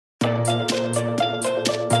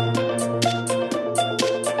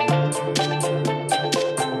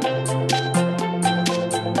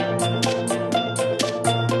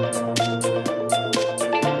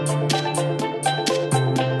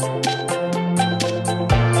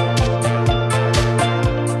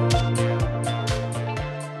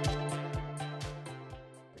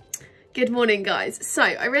Morning guys. So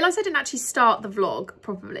I realised I didn't actually start the vlog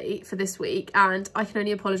properly for this week and I can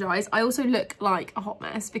only apologise. I also look like a hot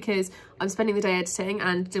mess because I'm spending the day editing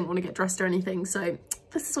and didn't want to get dressed or anything, so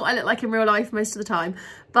this is what I look like in real life most of the time.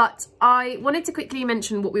 But I wanted to quickly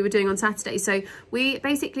mention what we were doing on Saturday. So we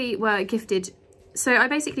basically were gifted, I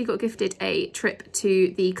basically got gifted a trip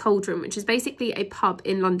to the Cauldron, which is basically a pub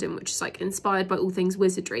in London which is like inspired by all things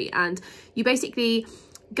wizardry, and you basically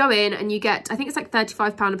go in and you get, I think it's like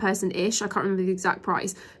 £35 a person ish, I can't remember the exact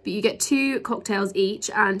price, but you get 2 cocktails each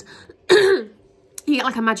and you get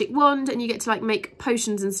like a magic wand and you get to like make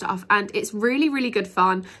potions and stuff, and it's really good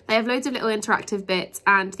fun. They have loads of little interactive bits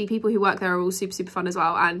and the people who work there are all super fun as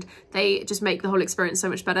well, and they just make the whole experience so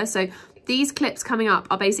much better. So these clips coming up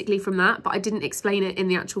are basically from that, but I didn't explain it in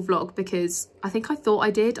the actual vlog because I think I thought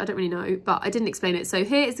I did, I don't really know, but I didn't explain it. So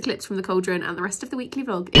here is the clips from the Cauldron and the rest of the weekly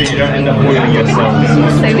vlog. So we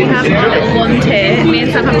have our little wand here. Me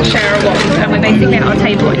and Sam have to share a wand, and we're basically at our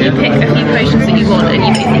table and you pick a few potions that you want and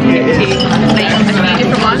you basically get to make a few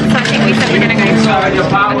different ones. So I think we said we're going to go for a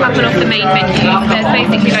couple of the main menus. There's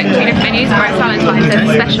basically like 2 different menus, whereas Valentine's there's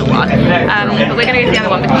a special one, but we're going to go to the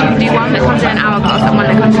other one because you can do one that comes in an hourglass and one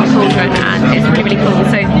that comes in a cauldron, and it's really cool.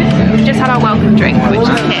 So we've just had our welcome drink, which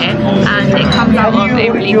is here, and it comes out of a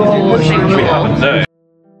really cool thing.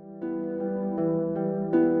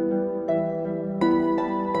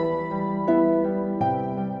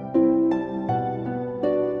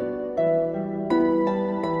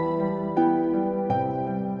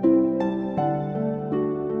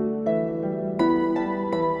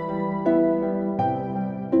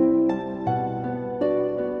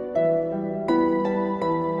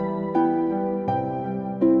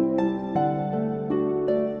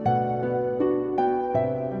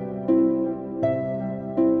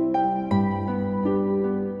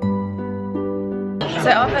 So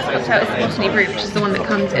our first cocktail is the Botany Brew, which is the one that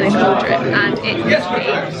comes in a cauldron, and it's literally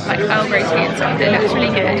like Earl Grey tea and stuff. It looks really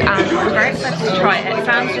good, and we're very excited to try it.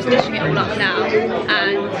 Sam's just dishing it all up now,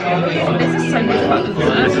 and this is so much fun.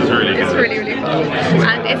 This is really good. It's really fun,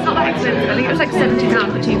 and it's not that expensive. I think it was like £70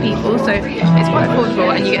 for 2 people, so it's quite affordable,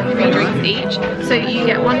 and you get 3 drinks each. So you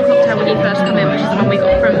get 1 cocktail when you first come in, which is the one we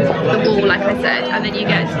got from the wall, like I said, and then you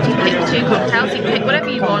get to pick 2 cocktails. So you can pick whatever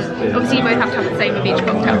you want. Obviously, you both have to have the same with each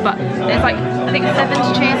cocktail, but there's like, I think 7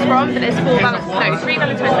 to choose from, but there's 3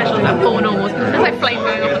 Valentine specials and 4 normals. There's like flame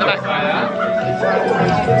going off in the background.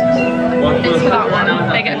 It's for that one.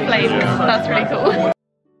 They get flames. That's really cool.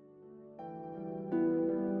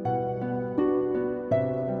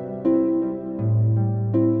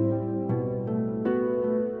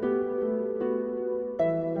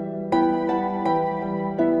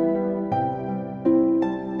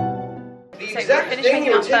 Exact thing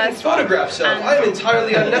you were taking photographs of. I am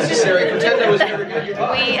entirely unnecessary. Pretend I was never going to get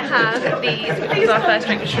by. We have these, this is our first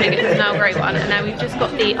drink, which is really good, it's an Earl Grey one, and then we've just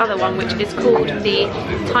got the other one, which is called the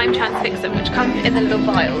Time Transfixer, which comes in the little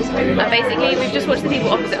vials. And basically, we've just watched the people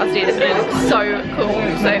opposite us do this, and it looks so cool.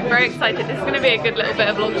 So very excited. This is going to be a good little bit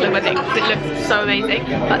of vlog clip, I think, because it looks so amazing.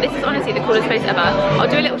 But this is honestly the coolest place ever. I'll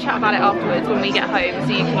do a little chat about it afterwards when we get home,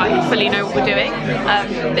 so you can like fully know what we're doing. But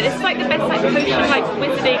this is like the best like potion like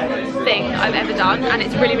wizarding thing I've ever done, and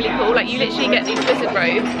it's really cool. Like you literally get these wizard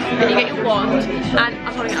robes and you get your wand, and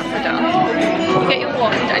I'm holding it upside down. You get your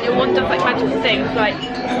wand and your wand does like magical things like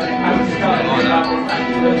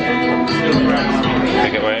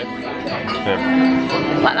take it away. Yeah.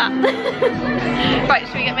 Like that. Right,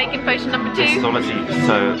 should we get making potion number 2? It's honestly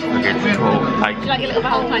so freaking cool. Like, do you like your little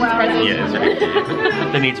Valentine's present? Yeah, it's really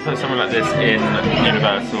cute. They need to put something like this in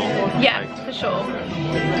Universal. Yeah, like, for sure.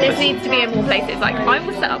 This needs to be in more places. Like, I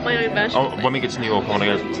will set up my own version. Oh, when we get to New York, I want to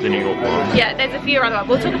go to the New York one. Yeah, there's a few around the world.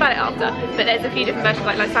 We'll talk about it after. But there's a few different versions.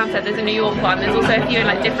 Like Sam said, there's a New York one. There's also a few in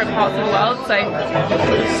like different parts of the world. So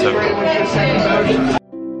it's so cool.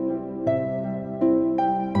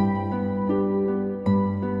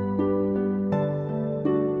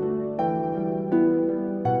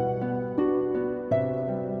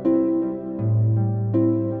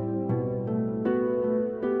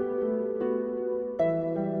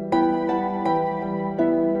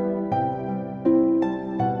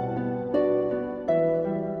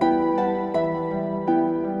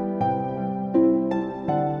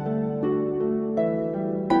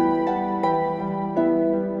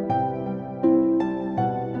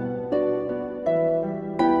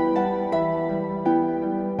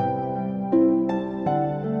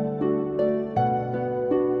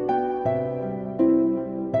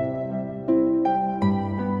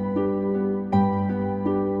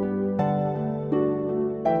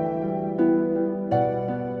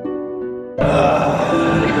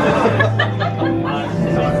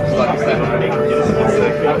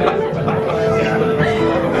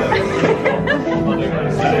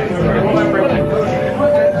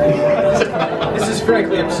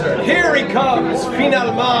 frankly absurd. Here he comes,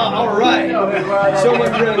 finalement, all right. So my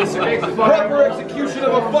friends, proper execution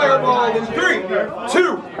of a fireball in 3,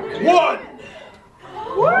 2, 1.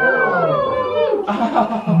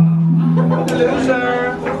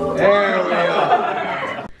 Loser. There we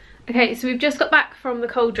are. Okay, so we've just got back from the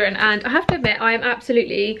Cauldron and I have to admit I am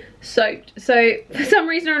absolutely soaked. So for some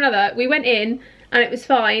reason or another, we went in and it was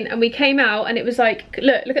fine and we came out and it was like,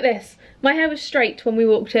 look at this. My hair was straight when we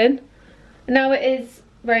walked in and now it is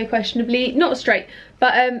very questionably not straight.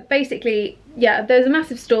 But basically, yeah, there's a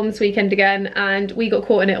massive storm this weekend again and we got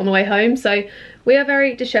caught in it on the way home. So we are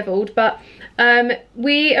very dishevelled, but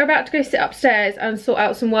we are about to go sit upstairs and sort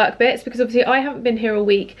out some work bits because obviously I haven't been here all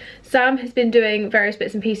week. Sam has been doing various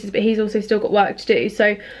bits and pieces, but he's also still got work to do.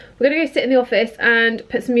 So we're gonna go sit in the office and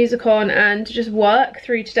put some music on and just work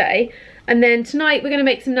through today. And then tonight we're gonna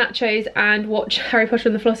make some nachos and watch Harry Potter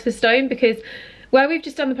and the Philosopher's Stone because where we've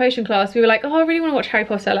just done the potion class, we were like, oh, I really want to watch Harry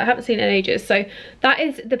Potter. Like, I haven't seen it in ages. So that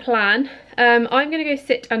is the plan. I'm going to go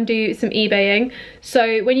sit and do some eBaying.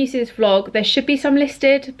 So when you see this vlog, there should be some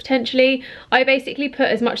listed, potentially. I basically put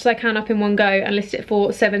as much as I can up in one go and list it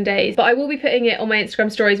for 7 days. But I will be putting it on my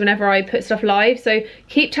Instagram stories whenever I put stuff live. So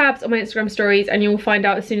keep tabs on my Instagram stories and you'll find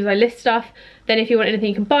out as soon as I list stuff. Then if you want anything,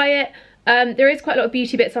 you can buy it. There is quite a lot of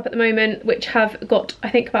beauty bits up at the moment which have got I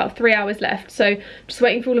think about 3 hours left, so just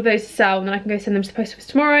waiting for all of those to sell and then I can go send them to the post office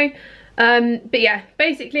tomorrow. But yeah,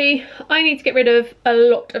 basically I need to get rid of a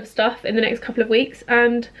lot of stuff in the next couple of weeks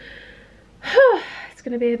and it's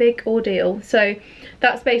going to be a big ordeal. So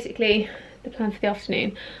that's basically the plan for the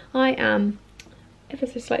afternoon. I am ever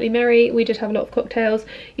so slightly merry. We did have a lot of cocktails.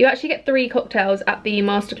 You actually get 3 cocktails at the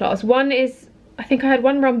masterclass. One is, I think I had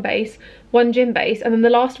 1 rum base, 1 gin base, and then the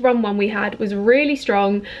last rum one we had was really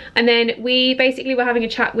strong. And then we basically were having a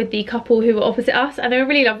chat with the couple who were opposite us and they were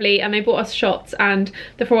really lovely and they bought us shots and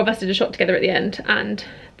the 4 of us did a shot together at the end and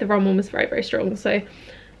the rum one was very, very strong. So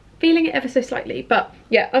feeling it ever so slightly. But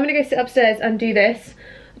yeah, I'm gonna go sit upstairs and do this.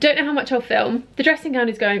 Don't know how much I'll film. The dressing gown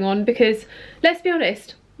is going on because, let's be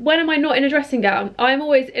honest, when am I not in a dressing gown? I'm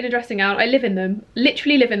always in a dressing gown. I live in them,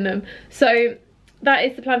 literally live in them. So that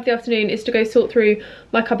is the plan for the afternoon, is to go sort through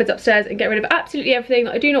my cupboards upstairs and get rid of absolutely everything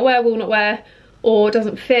that I do not wear, will not wear, or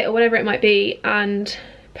doesn't fit, or whatever it might be, and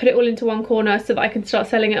put it all into one corner so that I can start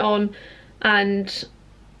selling it on and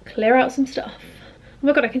clear out some stuff. Oh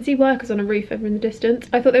my god, I can see workers on a roof over in the distance.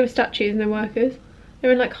 I thought they were statues and they're workers.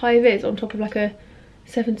 They're in like high vis on top of like a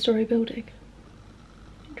 7-storey building.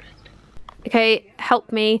 Okay,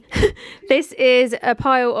 help me. This is a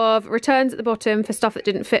pile of returns at the bottom for stuff that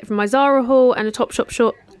didn't fit from my Zara haul and a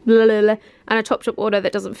Topshop order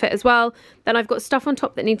that doesn't fit as well. Then I've got stuff on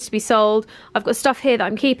top that needs to be sold. I've got stuff here that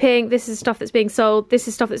I'm keeping. This is stuff that's being sold. This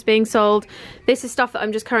is stuff that's being sold. This is stuff that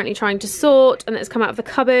I'm just currently trying to sort and that's come out of the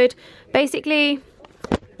cupboard. Basically,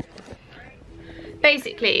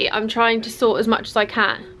 I'm trying to sort as much as I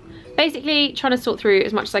can. Basically trying to sort through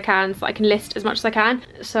as much as I can so that I can list as much as I can.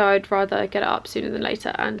 So I'd rather get it up sooner than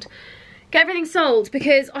later and get everything sold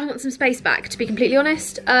because I want some space back, to be completely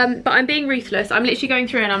honest. But I'm being ruthless. I'm literally going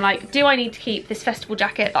through and I'm like, do I need to keep this festival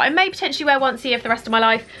jacket that I may potentially wear once a year for the rest of my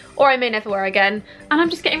life, or I may never wear again? And I'm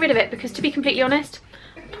just getting rid of it because, to be completely honest,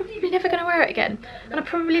 I'm probably never going to wear it again. And I'm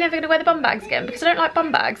probably never going to wear the bum bags again because I don't like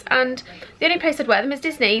bum bags. And the only place I'd wear them is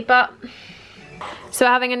Disney, but... So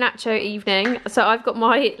we're having a nacho evening. So I've got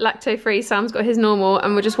my lacto-free, Sam's got his normal,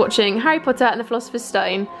 and we're just watching Harry Potter and the Philosopher's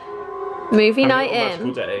Stone. Movie night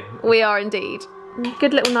in. Day. We are indeed.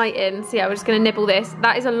 Good little night in. So yeah, we're just gonna nibble this.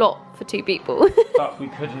 That is a lot for 2 people. But we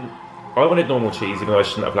couldn't. I wanted normal cheese, even though I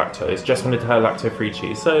shouldn't have lactose. Just wanted to have lacto-free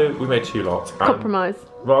cheese, so we made 2 lots. Compromise.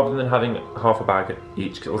 Rather than having half a bag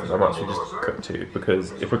each, because it wasn't so much, we just cooked 2.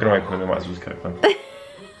 Because if we're gonna open them, we might as well just cook them.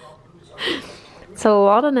 It's a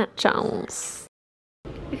lot of nachos.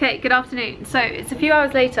 Okay, good afternoon. So it's a few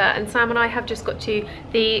hours later and Sam and I have just got to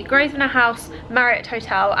the Grosvenor House Marriott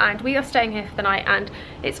Hotel and we are staying here for the night and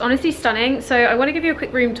it's honestly stunning. So I want to give you a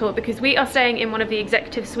quick room tour because we are staying in one of the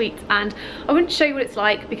executive suites and I want to show you what it's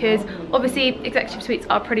like because obviously executive suites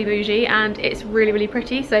are pretty bougie and it's really, really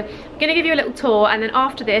pretty. So I'm going to give you a little tour and then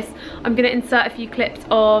after this I'm going to insert a few clips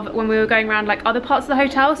of when we were going around like other parts of the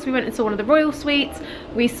hotel. So we went and saw one of the royal suites,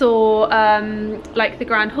 we saw like the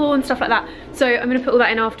Grand Hall and stuff like that. So I'm going to put all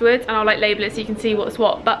that in afterwards and I'll like label it so you can see what's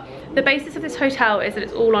what. But the basis of this hotel is that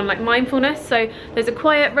it's all on like mindfulness. So there's a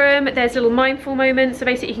quiet room, there's little mindful moments. So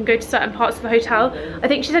basically you can go to certain parts of the hotel. I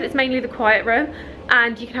think she said it's mainly the quiet room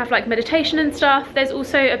and you can have like meditation and stuff. There's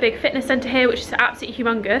also a big fitness center here which is absolutely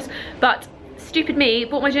humongous, but stupid me,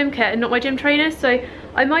 bought my gym kit and not my gym trainers, so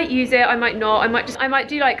I might use it, I might not, I might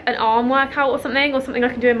do like an arm workout or something I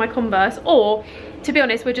can do in my Converse, or to be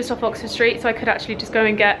honest, we're just off Oxford Street, so I could actually just go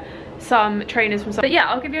and get some trainers from some. But yeah,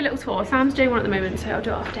 I'll give you a little tour. Sam's doing one at the moment, so I'll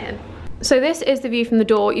do it after him. So this is the view from the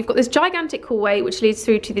door. You've got this gigantic hallway which leads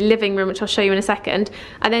through to the living room, which I'll show you in a second.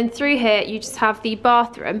 And then through here, you just have the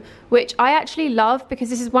bathroom, which I actually love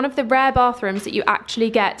because this is one of the rare bathrooms that you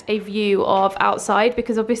actually get a view of outside,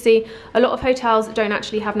 because obviously a lot of hotels don't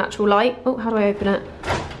actually have natural light. Oh, how do I open it?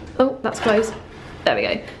 Oh, that's closed. There we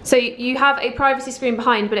go. So you have a privacy screen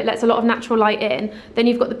behind, but it lets a lot of natural light in. Then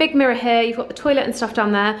you've got the big mirror here, you've got the toilet and stuff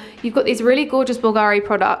down there. You've got these really gorgeous Bulgari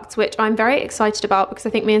products, which I'm very excited about because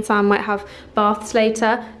I think me and Sam might have baths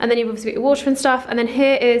later. And then you've obviously got your water and stuff. And then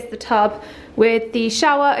here is the tub with the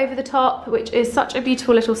shower over the top, which is such a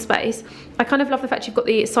beautiful little space. I kind of love the fact you've got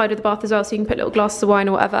the side of the bath as well, so you can put little glasses of wine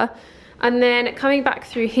or whatever. And then coming back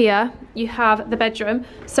through here, you have the bedroom.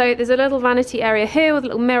 So there's a little vanity area here with a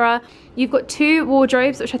little mirror. You've got two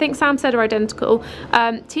wardrobes, which I think Sam said are identical.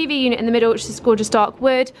 TV unit in the middle, which is gorgeous dark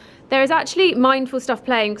wood. There is actually mindful stuff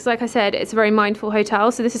playing, because like I said, it's a very mindful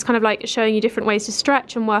hotel. So this is kind of like showing you different ways to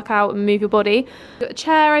stretch and work out and move your body. You've got a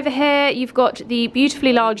chair over here. You've got the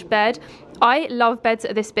beautifully large bed. I love beds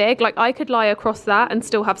that are this big. Like, I could lie across that and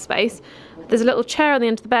still have space. There's a little chair on the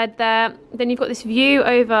end of the bed there. Then you've got this view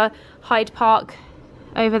over Hyde Park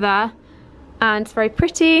over there, and it's very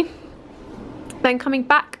pretty. Then coming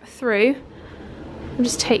back through, I'll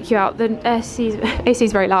just take you out. The AC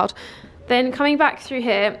is very loud. Then coming back through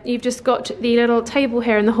here, you've just got the little table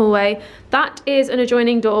here in the hallway. That is an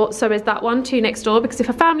adjoining door, so is that one, two next door, because if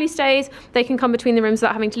a family stays, they can come between the rooms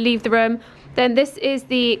without having to leave the room. Then this is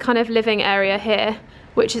the kind of living area here,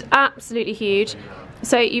 which is absolutely huge.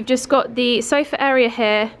 So you've just got the sofa area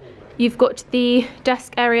here, you've got the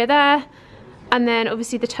desk area there, and then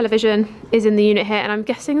obviously the television is in the unit here, and I'm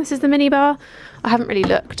guessing this is the mini bar. I haven't really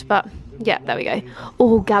looked, but yeah, there we go.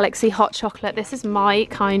 Oh, Galaxy hot chocolate. This is my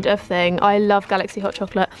kind of thing. I love Galaxy hot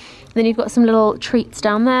chocolate. And then you've got some little treats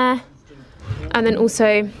down there, and then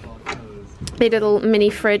also the little mini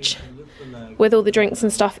fridge with all the drinks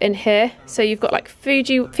and stuff in here. So you've got like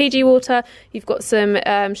Fiji water, you've got some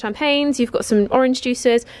champagnes, you've got some orange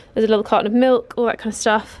juices, there's a little carton of milk, all that kind of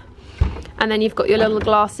stuff. And then you've got your little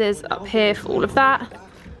glasses up here for all of that.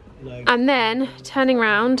 And then turning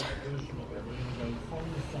around,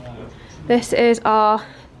 this is our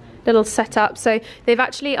little setup. So they've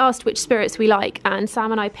actually asked which spirits we like, and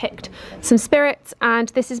Sam and I picked some spirits, and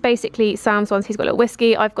this is basically Sam's ones. He's got a little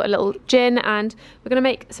whiskey, I've got a little gin, and we're gonna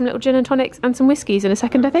make some little gin and tonics and some whiskeys in a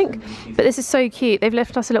second, I think. But this is so cute. They've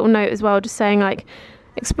left us a little note as well, just saying like,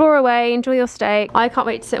 explore away, enjoy your stay. I can't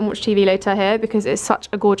wait to sit and watch TV later here because it's such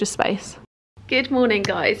a gorgeous space. Good morning,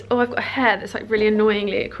 guys. Oh, I've got a hair that's like really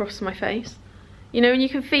annoyingly across my face. You know when you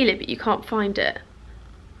can feel it but you can't find it?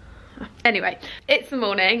 Anyway, it's the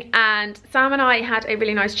morning and Sam and I had a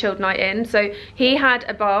really nice chilled night in. So he had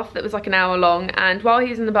a bath that was like an hour long, and while he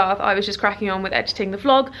was in the bath I was just cracking on with editing the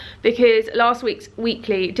vlog, because last week's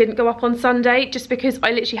weekly didn't go up on Sunday just because I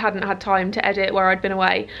literally hadn't had time to edit where I'd been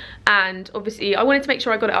away, and obviously I wanted to make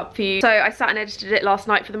sure I got it up for you. So I sat and edited it last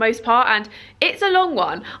night for the most part, and it's a long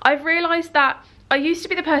one. I've realised that I used to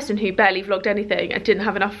be the person who barely vlogged anything and didn't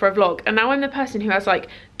have enough for a vlog, and now I'm the person who has like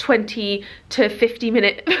 20 to 50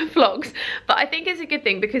 minute vlogs. But I think it's a good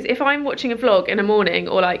thing, because if I'm watching a vlog in the morning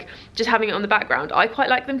or like just having it on the background, I quite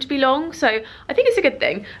like them to be long, so I think it's a good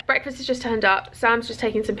thing. Breakfast has just turned up, Sam's just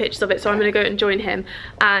taking some pictures of it, so I'm gonna go and join him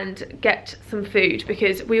and get some food,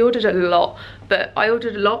 because we ordered a lot. But I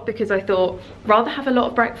ordered a lot because I thought rather have a lot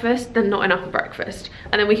of breakfast than not enough breakfast,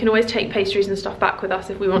 and then we can always take pastries and stuff back with us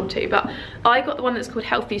if we want to. But I got the one that's called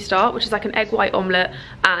Healthy Start, which is like an egg white omelette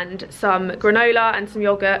and some granola and some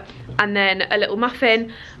yogurt, and then a little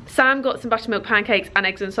muffin. Sam got some buttermilk pancakes and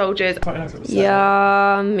eggs and soldiers.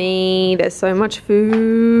 Yummy, there's so much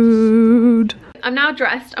food. I'm now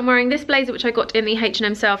dressed. I'm wearing this blazer, which I got in the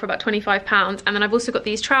H&M sale for about £25, and then I've also got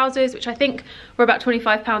these trousers, which I think were about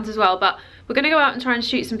 £25 as well. But we're gonna go out and try and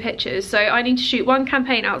shoot some pictures. So I need to shoot one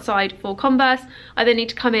campaign outside for Converse. I then need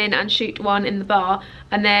to come in and shoot one in the bar,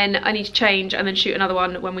 and then I need to change and then shoot another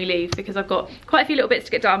one when we leave, because I've got quite a few little bits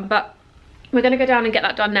to get done. But we're gonna go down and get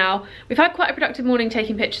that done now. We've had quite a productive morning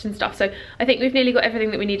taking pictures and stuff, so I think we've nearly got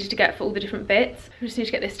everything that we needed to get for all the different bits. We just need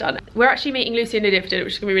to get this done. We're actually meeting Lucy and Lydia for dinner,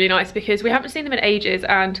 which is gonna be really nice because we haven't seen them in ages,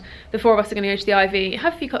 and the four of us are gonna go to the Ivy,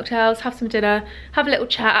 have a few cocktails, have some dinner, have a little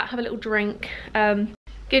chat, have a little drink.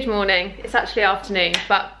 Good morning. It's actually afternoon,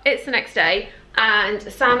 but it's the next day. and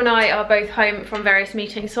Sam and I are both home from various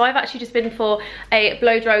meetings, so I've actually just been for a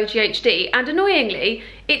blow dry with GHD, and annoyingly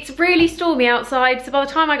it's really stormy outside, so by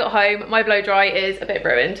the time I got home my blow dry is a bit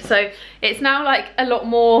ruined. So it's now like a lot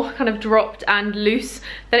more kind of dropped and loose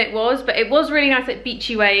than it was, but it was really nice, like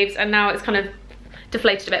beachy waves, and now it's kind of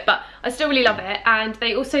deflated a bit, but I still really love it. And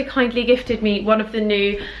they also kindly gifted me one of the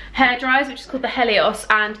new hair dryers, which is called the Helios,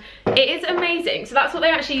 and it is amazing. So that's what they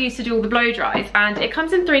actually use to do all the blow dries, and it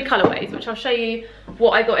comes in 3 colorways, which I'll show you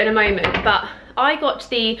what I got in a moment. But I got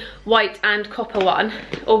the white and copper one,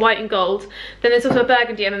 or white and gold. Then there's also a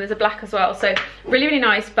burgundy, and then there's a black as well. So really, really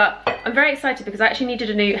nice. But I'm very excited because I actually needed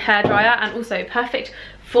a new hair dryer, and also perfect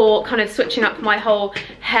for kind of switching up my whole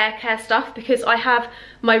hair care stuff, because I have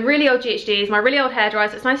my really old GHDs, my really old hair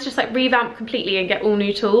dryers. It's nice to just like revamp completely and get all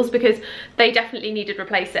new tools, because they definitely needed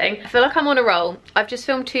replacing. I feel like I'm on a roll. I've just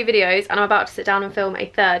filmed 2 videos and I'm about to sit down and film a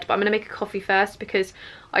 3rd, but I'm gonna make a coffee first because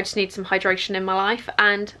I just need some hydration in my life.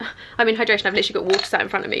 And I mean hydration, I've literally got water sat in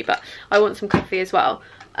front of me, but I want some coffee as well.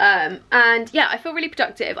 And yeah, I feel really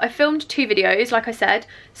productive. I filmed 2 videos, like I said,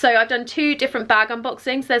 so I've done 2 different bag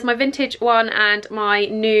unboxings. There's my vintage one and my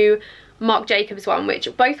new Marc Jacobs one, which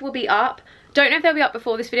both will be up. Don't know if they'll be up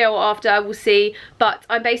before this video or after, we'll see. But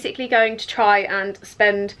I'm basically going to try and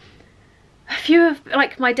spend a few of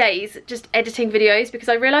like my days just editing videos, because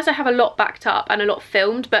I realise I have a lot backed up and a lot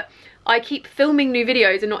filmed, but I keep filming new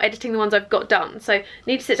videos and not editing the ones I've got done. So I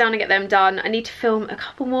need to sit down and get them done. I need to film a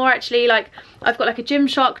couple more actually. Like I've got like a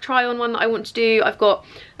Gymshark try on one that I want to do. I've got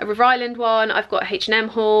a River Island one. I've got a H&M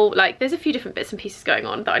haul. Like there's a few different bits and pieces going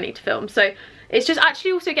on that I need to film. So it's just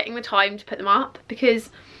actually also getting the time to put them up, because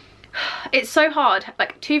it's so hard.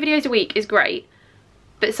 Like 2 videos a week is great,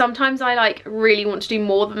 but sometimes I like really want to do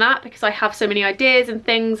more than that, because I have so many ideas and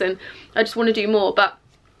things and I just want to do more. But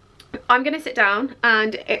I'm going to sit down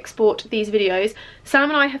and export these videos. Sam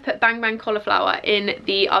and I have put Bang Bang cauliflower in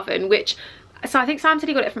the oven, which, so I think Sam said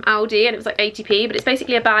he got it from Aldi and it was like 80p, but it's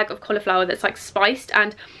basically a bag of cauliflower that's like spiced.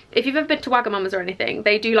 And if you've ever been to Wagamama's or anything,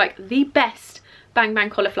 they do like the best Bang Bang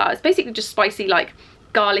cauliflower. It's basically just spicy, like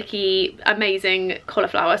garlicky, amazing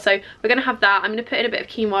cauliflower. So we're going to have that. I'm going to put in a bit of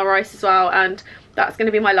quinoa rice as well, and that's going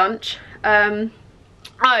to be my lunch.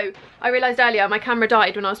 Oh, I realised earlier my camera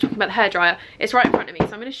died when I was talking about the hairdryer. It's right in front of me,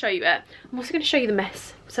 so I'm going to show you it. I'm also going to show you the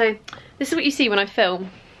mess. So this is what you see when I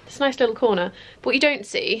film. It's a nice little corner. But what you don't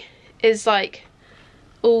see is like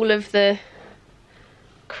all of the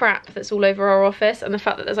crap that's all over our office, and the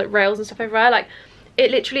fact that there's like rails and stuff everywhere. Like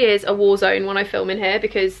it literally is a war zone when I film in here,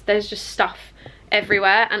 because there's just stuff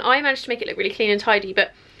everywhere. And I managed to make it look really clean and tidy,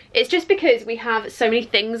 but it's just because we have so many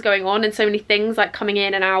things going on and so many things like coming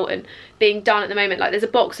in and out and being done at the moment. Like there's a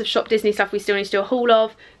box of Shop Disney stuff we still need to do a haul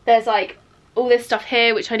of. There's like all this stuff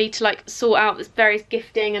here which I need to like sort out. There's various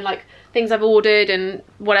gifting and like things I've ordered and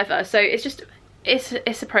whatever. So it's just, it's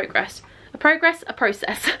a process.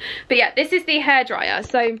 But yeah, this is the hairdryer.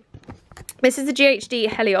 So this is the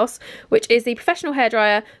GHD Helios, which is the professional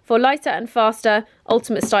hairdryer for lighter and faster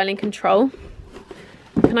ultimate styling control.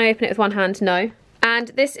 Can I open it with one hand? No. And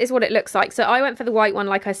this is what it looks like. So I went for the white one,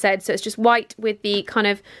 like I said. So it's just white with the kind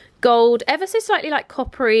of gold, ever so slightly like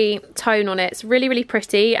coppery tone on it. It's really, really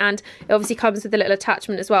pretty. And it obviously comes with a little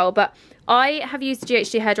attachment as well. But I have used the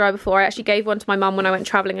GHD hairdryer before. I actually gave one to my mum when I went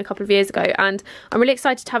travelling a couple of years ago. And I'm really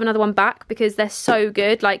excited to have another one back, because they're so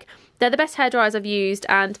good. Like they're the best hairdryers I've used.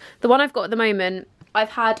 And the one I've got at the moment, I've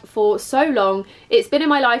had for so long. It's been in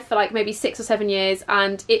my life for like maybe 6 or 7 years.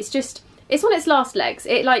 And it's just, it's on its last legs.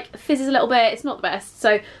 It like fizzes a little bit. It's not the best.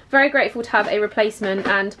 So very grateful to have a replacement.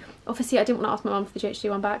 And obviously I didn't want to ask my mum for the GHD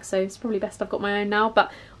one back, so it's probably best I've got my own now. But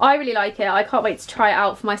I really like it. I can't wait to try it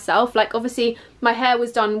out for myself. Like obviously my hair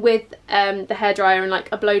was done with the hairdryer and like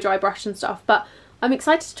a blow dry brush and stuff, but I'm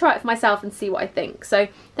excited to try it for myself and see what I think. So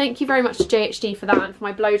thank you very much to GHD for that and for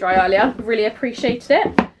my blow dry earlier. Really appreciated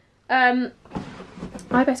it.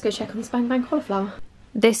 I best go check on this Bang Bang cauliflower.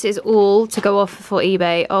 This is all to go off for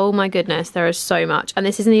eBay. Oh my goodness, there is so much. And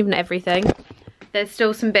this isn't even everything. There's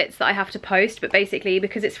still some bits that I have to post, but basically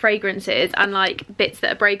because it's fragrances and like bits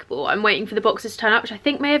that are breakable, I'm waiting for the boxes to turn up, which I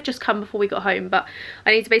think may have just come before we got home, but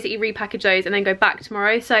I need to basically repackage those and then go back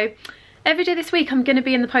tomorrow. So every day this week I'm going to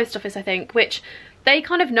be in the post office, I think, which they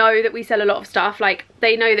kind of know that we sell a lot of stuff. Like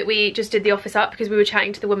they know that we just did the office up because we were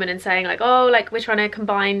chatting to the woman and saying like, oh, like we're trying to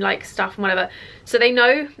combine like stuff and whatever. So they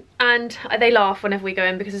know, and they laugh whenever we go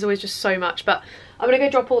in because there's always just so much. But I'm gonna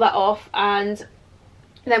go drop all that off, and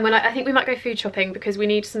then when I think we might go food shopping because we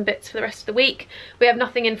need some bits for the rest of the week. We have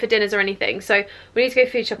nothing in for dinners or anything, so we need to go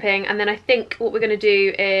food shopping. And then I think what we're gonna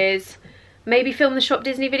do is maybe film the Shop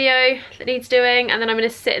Disney video that needs doing, and then I'm going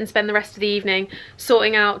to sit and spend the rest of the evening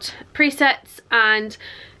sorting out presets and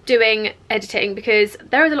doing editing because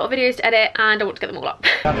there is a lot of videos to edit and I want to get them all up.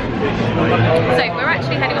 So we're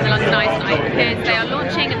actually heading on the London Eye tonight because they are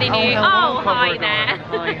launching the new... Oh, hi there.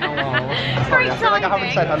 Hi, hello. Sorry, I feel like I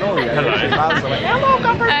haven't said hello yet.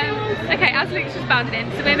 Okay, as Luke's just bounded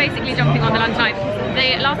in, so we're basically jumping on the London Eye because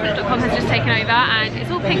the lastminute.com has just taken over and it's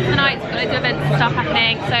all pink for the night, so we've got loads of events and stuff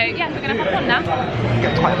happening. So yeah, we're going to hop on now.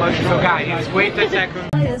 Get quite emotional, guys. Wait a second.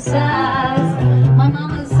 My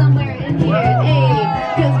mama's somewhere in here, hey,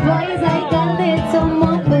 cause boys like a little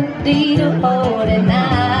more booty to hold at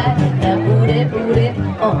night. That booty,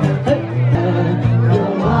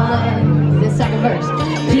 you're one. The second verse.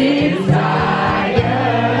 Desires,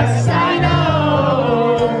 I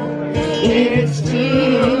know it's too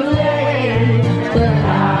late, but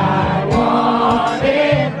I want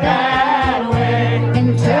it that way.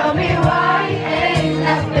 And tell me why ain't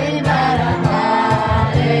nothing but a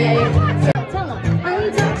heartache.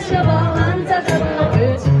 Untouchable, untouchable,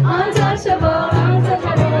 untouchable,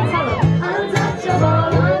 untouchable,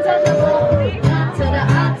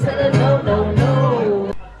 untouchable,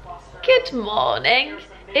 no. Good morning.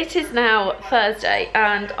 It is now Thursday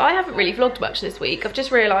and I haven't really vlogged much this week. I've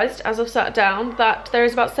just realised as I've sat down that there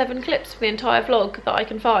is about 7 clips for the entire vlog that I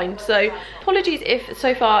can find. So apologies if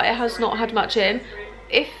so far it has not had much in.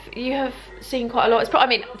 If you have seen quite a lot, it's I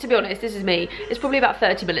mean, to be honest, this is me. It's probably about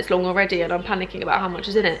 30 minutes long already and I'm panicking about how much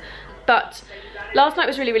is in it. But last night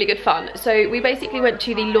was really, really good fun. So we basically went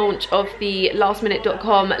to the launch of the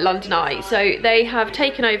lastminute.com London Eye. So they have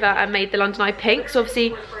taken over and made the London Eye pink. So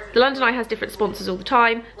obviously the London Eye has different sponsors all the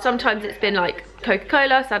time. Sometimes it's been like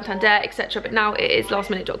Coca-Cola, Santander, etc. But now it is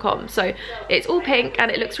lastminute.com. So it's all pink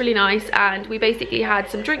and it looks really nice. And we basically had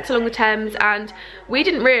some drinks along the Thames and we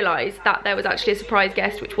didn't realise that there was actually a surprise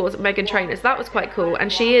guest, which was Meghan Trainor. So that was quite cool.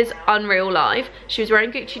 And she is unreal live. She was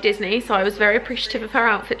wearing Gucci Disney, so I was very appreciative of her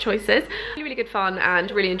outfit choices. Really, really good fun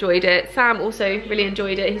and really enjoyed it. Sam also really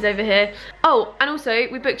enjoyed it. He's over here. Oh, and also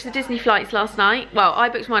we booked the Disney flights last night. Well, I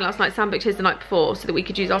booked mine last night. Sam booked his the night before so that we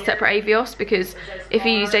could use our separate Avios, because if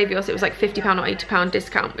you used Avios it was like £50 or £80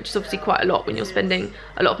 discount, which is obviously quite a lot when you're spending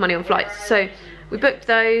a lot of money on flights. So we booked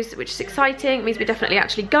those, which is exciting. It means we're definitely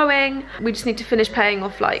actually going. We just need to finish paying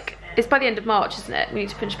off, like, it's by the end of March, isn't it? We need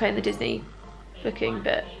to finish paying the Disney booking,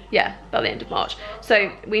 but yeah, by the end of March.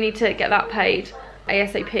 So we need to get that paid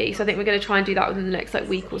ASAP. So I think we're going to try and do that within the next like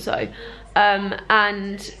week or so.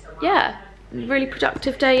 And yeah, really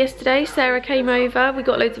productive day yesterday. Sarah came over, we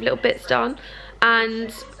got loads of little bits done.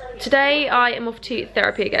 And today I am off to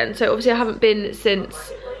therapy again. So obviously I haven't been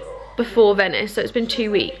since before Venice, so it's been 2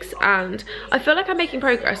 weeks and I feel like I'm making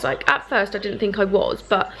progress. Like at first I didn't think I was,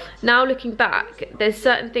 but now looking back there's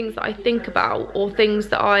certain things that I think about or things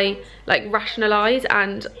that I like rationalize,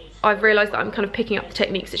 and I've realized that I'm kind of picking up the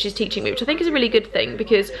techniques that she's teaching me, which I think is a really good thing,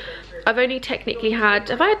 because I've only technically had,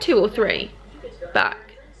 have I had 2 or 3 back?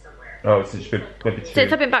 Oh, so it's been maybe 2.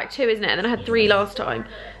 Since I've been back 2, isn't it? And then I had 3 last time.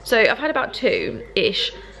 So I've had about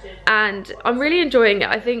 2-ish and I'm really enjoying it.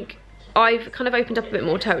 I think I've kind of opened up a bit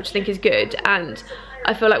more to it, which I think is good, and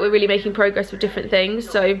I feel like we're really making progress with different things,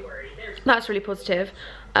 so that's really positive.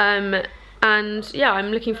 And yeah,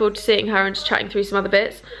 I'm looking forward to seeing her and just chatting through some other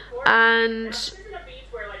bits. And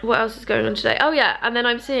what else is going on today? Oh yeah, and then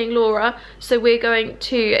I'm seeing Laura, so we're going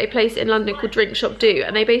to a place in London called Drink Shop Do,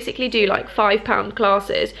 and they basically do like £5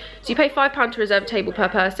 classes. So you pay £5 to reserve a table per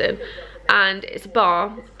person, and it's a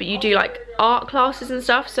bar, but you do like art classes and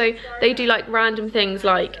stuff. So they do like random things,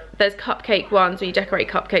 like there's cupcake ones where you decorate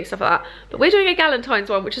cupcakes, stuff like that. But we're doing a Galentine's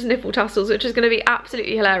one, which is nipple tassels, which is going to be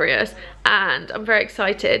absolutely hilarious, and I'm very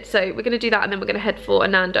excited. So we're going to do that, and then we're going to head for a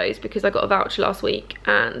Nando's because I got a voucher last week,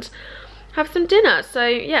 and have some dinner. So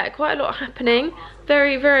yeah, quite a lot happening.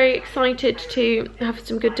 Very, very excited to have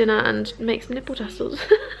some good dinner and make some nipple tassels.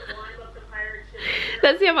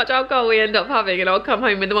 Let's see how much alcohol we end up having, and I'll come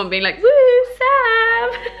home with the one being like, woo, Sam!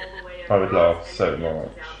 I would laugh so much.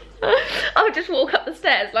 I'll just walk up the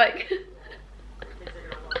stairs like...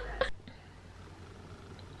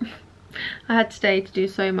 I had today to do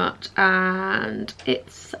so much, and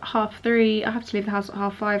it's 3:30. I have to leave the house at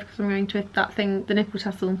 5:30 because I'm going to that thing, the nipple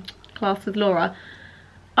tassel class with Laura.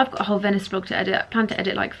 I've got a whole Venice vlog to edit. I plan to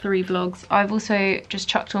edit like 3 vlogs. I've also just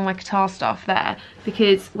chucked all my Qatar stuff there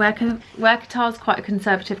because where Qatar's quite a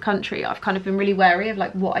conservative country, I've kind of been really wary of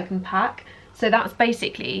like what I can pack. So that's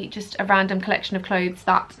basically just a random collection of clothes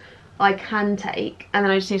that I can take, and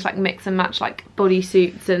then I just need to like mix and match like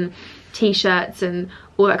bodysuits and t-shirts and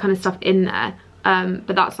all that kind of stuff in there.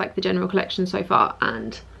 But that's like the general collection so far,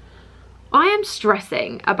 and I am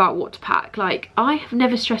stressing about what to pack. Like, I have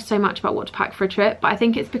never stressed so much about what to pack for a trip, but I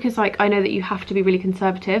think it's because like I know that you have to be really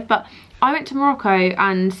conservative. But I went to Morocco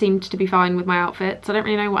and seemed to be fine with my outfits. I don't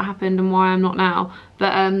really know what happened and why I'm not now,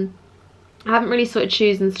 but I haven't really sorted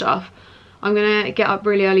shoes and stuff. I'm gonna get up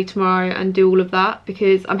really early tomorrow and do all of that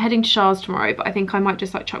because I'm heading to Shah's tomorrow, but I think I might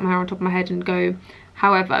just like chuck my hair on top of my head and go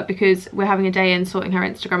however, because we're having a day in sorting her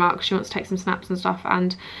Instagram out because she wants to take some snaps and stuff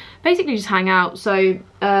and basically just hang out. So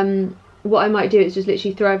what I might do is just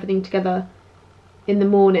literally throw everything together in the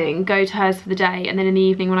morning, go to hers for the day, and then in the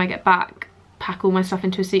evening when I get back, pack all my stuff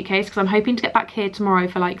into a suitcase, because I'm hoping to get back here tomorrow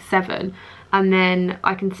for like 7, and then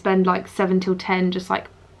I can spend like 7 till 10 just like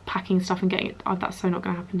packing stuff and getting it. Oh, that's so not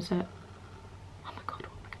going to happen, is it? Oh my god,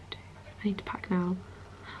 what am I going to do? I need to pack now.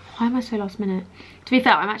 Why am I so last minute? To be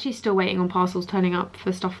fair, I'm actually still waiting on parcels turning up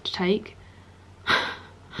for stuff to take.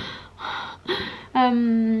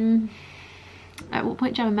 At what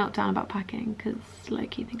point do I have a meltdown about packing? Because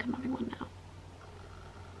low-key think I'm having one now.